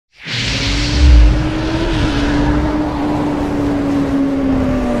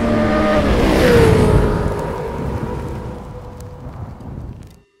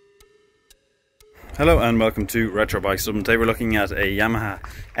Hello and welcome to Retro Bikes Dublin. Today we're looking at a Yamaha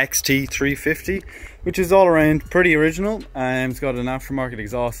XT350, which is all around pretty original. It's got an aftermarket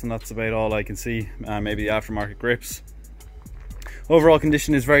exhaust and that's about all I can see. Maybe the aftermarket grips. Overall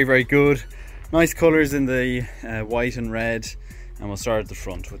condition is very good. Nice colours in the white and red. And we'll start at the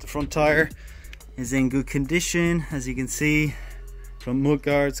front. With the front tyre is in good condition, as you can see. Front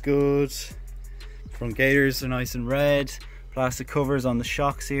mudguard's good. Front gaiters are nice and red. Plastic covers on the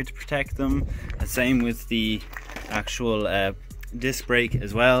shocks here to protect them. The same with the actual disc brake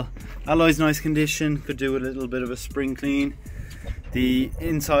as well. Alloy's nice condition, could do a little bit of a spring clean. The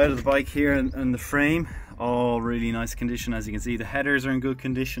inside of the bike here and the frame, all really nice condition. As you can see, the headers are in good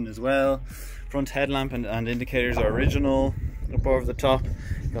condition as well. Front headlamp and indicators are original. Up over the top,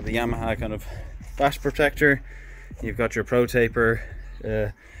 you've got the Yamaha kind of dash protector. You've got your Pro Taper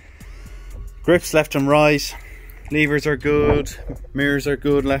grips left and right. Levers are good, mirrors are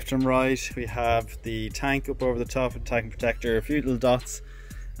good left and right. We have the tank up over the top with tank protector, a few little dots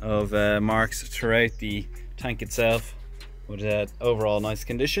of marks throughout the tank itself, with overall nice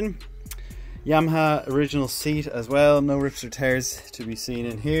condition. Yamaha original seat as well, no rips or tears to be seen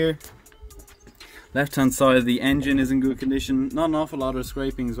in here. Left hand side of the engine is in good condition, not an awful lot of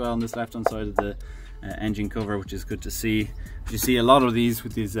scraping as well on this left hand side of the engine cover, which is good to see. You see a lot of these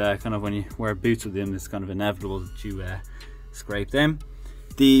with these kind of, when you wear boots with them, it's kind of inevitable that you scrape them.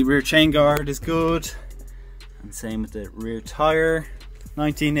 The rear chain guard is good, and same with the rear tire.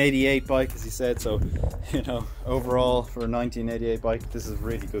 1988 bike, as he said, so you know, overall for a 1988 bike this is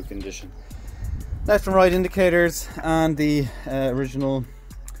really good condition. Left and right indicators and the original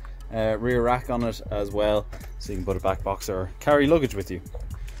rear rack on it as well, so you can put a back box or carry luggage with you.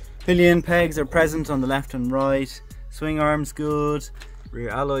 Pillion pegs are present on the left and right. Swing arm's good. Rear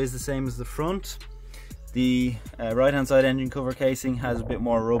alloy is the same as the front. The right hand side engine cover casing has a bit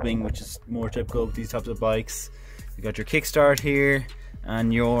more rubbing, which is more typical with these types of bikes. You've got your kickstart here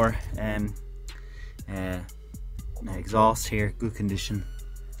and your exhaust here, good condition.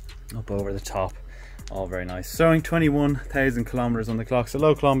 Up over the top, all very nice. Showing 21,000 kilometers on the clock, so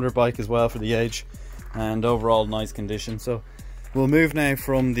low kilometer bike as well for the age, and overall nice condition. So we'll move now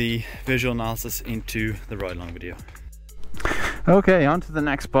from the visual analysis into the ride along video. Okay, on to the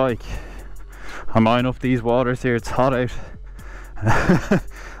next bike. I'm eyeing up these waters here, it's hot out.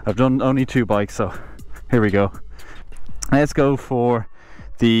 I've done only 2 bikes, so here we go. Let's go for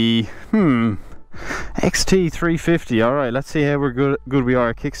the XT350. Alright, let's see how good we are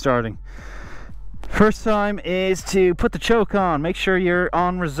at kickstarting. First time is to put the choke on. Make sure you're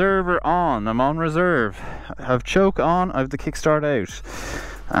on reserve or on. I'm on reserve. I have choke on, I have the kickstart out.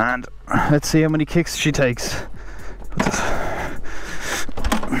 And let's see how many kicks she takes.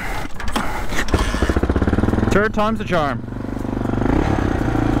 Third time's the charm.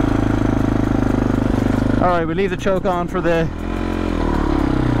 Alright, we leave the choke on for the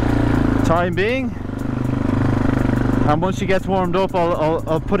time being. And once she gets warmed up,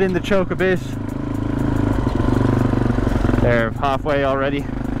 I'll put in the choke a bit. They're halfway already.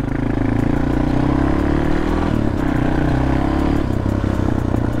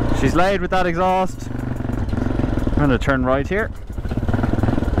 She's laid with that exhaust. I'm going to turn right here.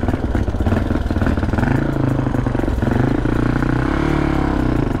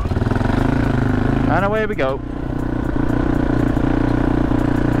 And away we go.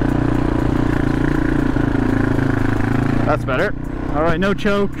 That's better. Alright, no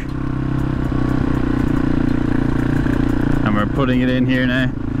choke. And we're putting it in here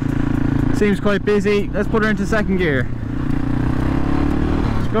now. Seems quite busy. Let's put her into second gear.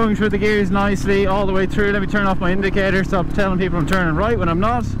 Going through the gears nicely all the way through. Let me turn off my indicator, stop telling people I'm turning right when I'm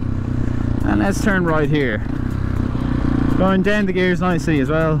not. And let's turn right here. Going down the gears nicely as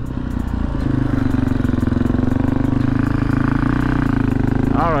well.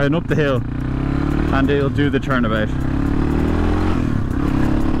 Alright, and up the hill. And it'll do the turnabout.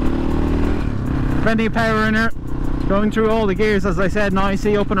 Plenty of power in her. Going through all the gears, as I said,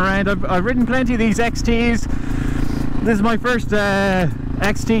 nicely up and around. I've ridden plenty of these XTs. This is my first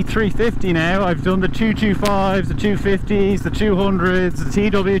XT350 now. I've done the 225s, the 250s, the 200s, the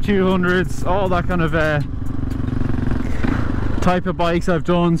TW200s, all that kind of type of bikes I've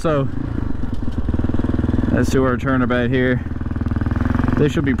done. So let's do our turnabout here. They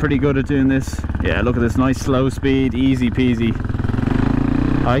should be pretty good at doing this. Yeah, look at this, nice slow speed, easy peasy.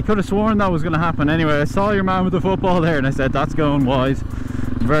 I could have sworn that was going to happen. Anyway, I saw your man with the football there and I said that's going wide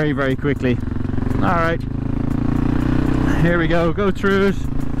very quickly. Alright, here we go through it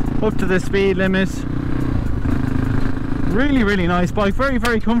up to the speed limit. Really nice bike,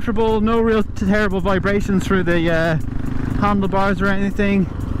 very comfortable, no real terrible vibrations through the handlebars or anything.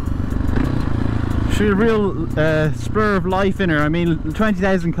 a real spur of life in her. I mean,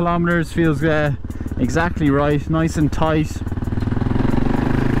 20,000 kilometers feels exactly right, nice and tight.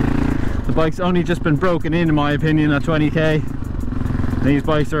 The bike's only just been broken in my opinion, at 20k. These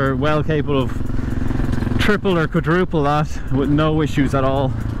bikes are well capable of triple or quadruple that with no issues at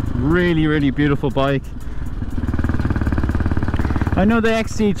all. Really beautiful bike. I know the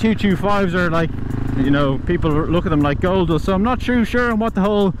XT350s are like, you know, people look at them like gold dust, so I'm not too sure on what the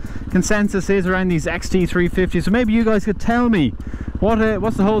whole consensus is around these XT350s. So maybe you guys could tell me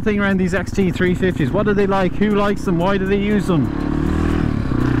what's the whole thing around these XT350s. What do they like? Who likes them? Why do they use them?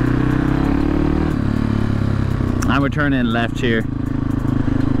 And we're turning left here.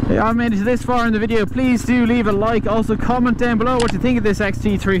 If you made it this far in the video, please do leave a like. Also comment down below what you think of this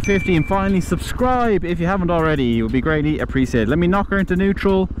XT350, and finally subscribe if you haven't already. It would be greatly appreciated. Let me knock her into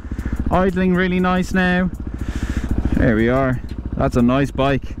neutral. Idling really nice now. There we are. That's a nice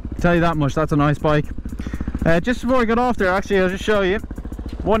bike, I'll tell you that much. That's a nice bike. Just before I get off there, actually I'll just show you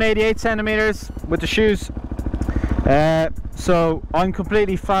 188 centimeters with the shoes. So I'm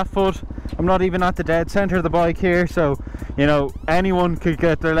completely fat foot. I'm not even at the dead center of the bike here, so you know, anyone could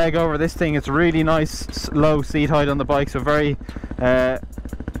get their leg over this thing. It's really nice low seat height on the bike, so very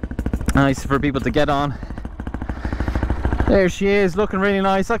nice for people to get on. There she is, looking really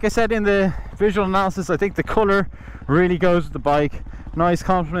nice. Like I said in the visual analysis, I think the colour really goes with the bike. Nice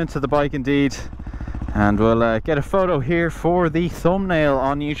compliment to the bike indeed. And we'll get a photo here for the thumbnail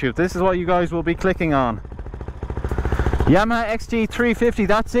on YouTube. This is what you guys will be clicking on. Yamaha XT350,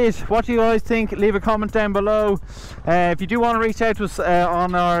 that's it. What do you guys think? Leave a comment down below. If you do want to reach out to us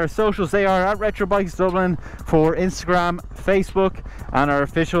on our socials, they are at Retro Bikes Dublin for Instagram, Facebook, and our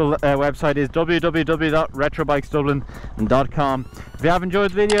official website is www.retrobikesdublin.com. If you have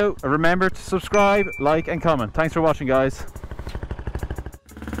enjoyed the video, remember to subscribe, like and comment. Thanks for watching, guys.